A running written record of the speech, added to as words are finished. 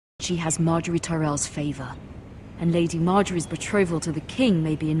She has Marjorie Tyrell's favor, and Lady Marjorie's betrothal to the king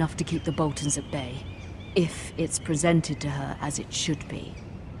may be enough to keep the Boltons at bay, if it's presented to her as it should be.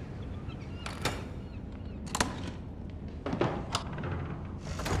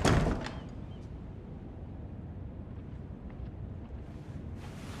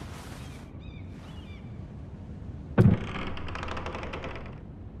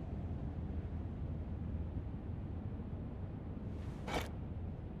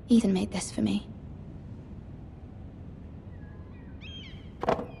 Ethan made this for me.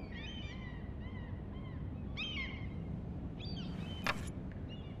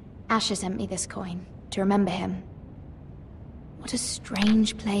 Asher sent me this coin, to remember him. What a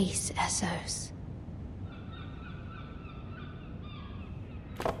strange place, Essos.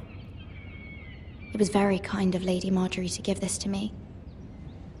 It was very kind of Lady Marjorie to give this to me.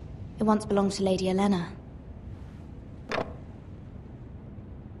 It once belonged to Lady Elena.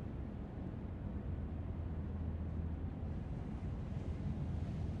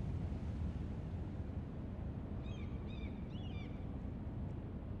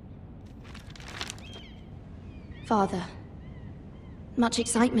 Father, much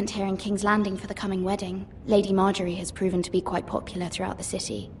excitement here in King's Landing for the coming wedding. Lady Marjorie has proven to be quite popular throughout the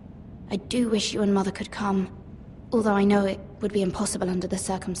city. I do wish you and Mother could come, although I know it would be impossible under the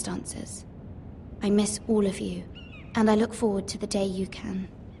circumstances. I miss all of you, and I look forward to the day you can.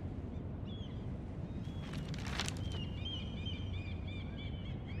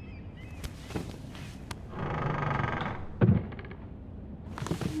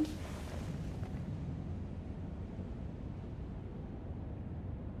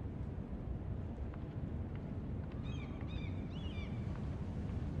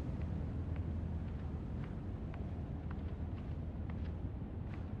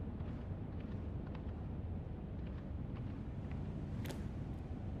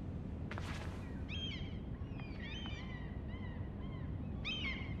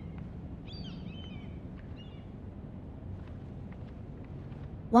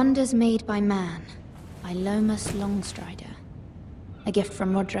 Wonders Made by Man, by Lomas Longstrider. A gift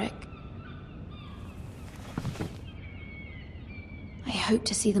from Roderick. I hope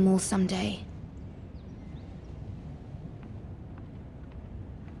to see them all someday.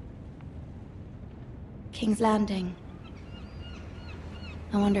 King's Landing.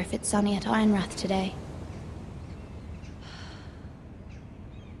 I wonder if it's sunny at Ironrath today.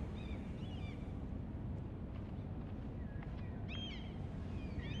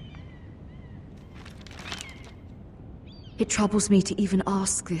 It troubles me to even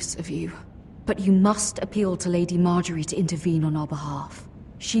ask this of you, but you must appeal to Lady Marjorie to intervene on our behalf.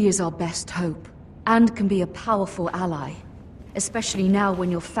 She is our best hope, and can be a powerful ally, especially now when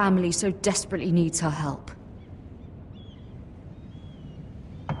your family so desperately needs her help.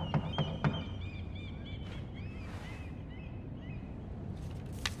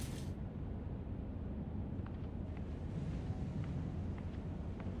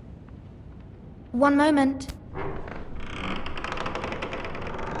 One moment.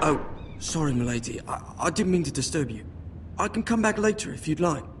 Oh, sorry, milady. I didn't mean to disturb you. I can come back later if you'd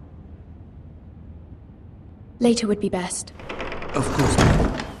like. Later would be best. Of course,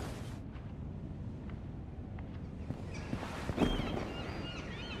 ma'am.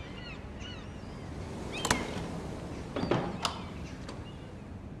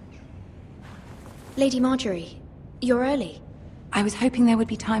 Lady Marjorie, you're early. I was hoping there would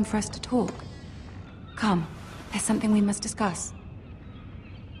be time for us to talk. Come, there's something we must discuss.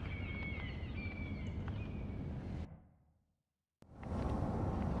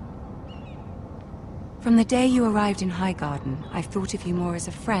 From the day you arrived in Highgarden, I've thought of you more as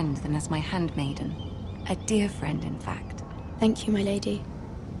a friend than as my handmaiden. A dear friend, in fact. Thank you, my lady.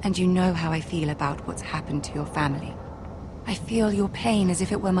 And you know how I feel about what's happened to your family. I feel your pain as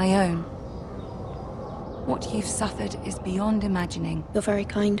if it were my own. What you've suffered is beyond imagining. You're very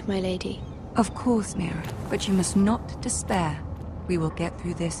kind, my lady. Of course, Mira, but you must not despair. We will get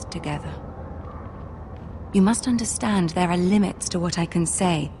through this together. You must understand there are limits to what I can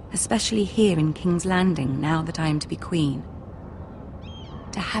say, especially here in King's Landing, now that I am to be queen.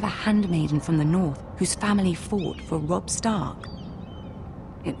 To have a handmaiden from the north whose family fought for Robb Stark.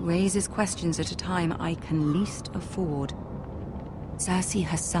 It raises questions at a time I can least afford. Cersei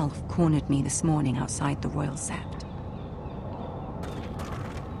herself cornered me this morning outside the Royal Sept.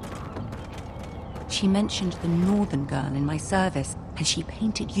 She mentioned the northern girl in my service, and she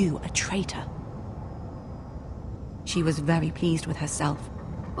painted you a traitor. She was very pleased with herself.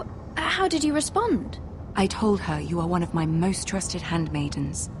 How did you respond? I told her you are one of my most trusted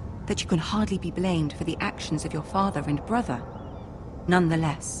handmaidens, that you can hardly be blamed for the actions of your father and brother.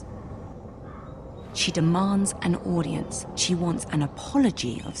 Nonetheless, She demands an audience. She wants an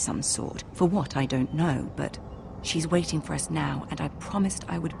apology of some sort, for what I don't know, but she's waiting for us now, and I promised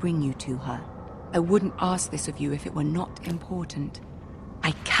I would bring you to her. I wouldn't ask this of you if it were not important.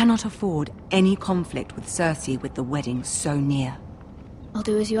 I cannot afford any conflict with Cersei with the wedding so near. I'll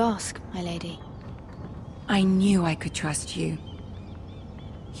do as you ask, my lady. I knew I could trust you.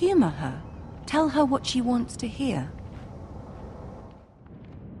 Humor her. Tell her what she wants to hear.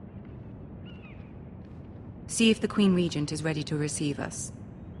 See if the Queen Regent is ready to receive us.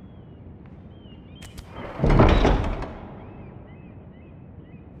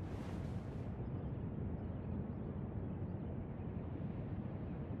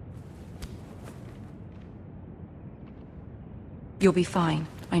 You'll be fine.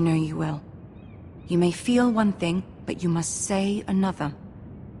 I know you will. You may feel one thing, but you must say another.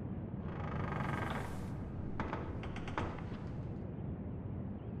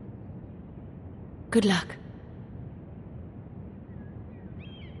 Good luck.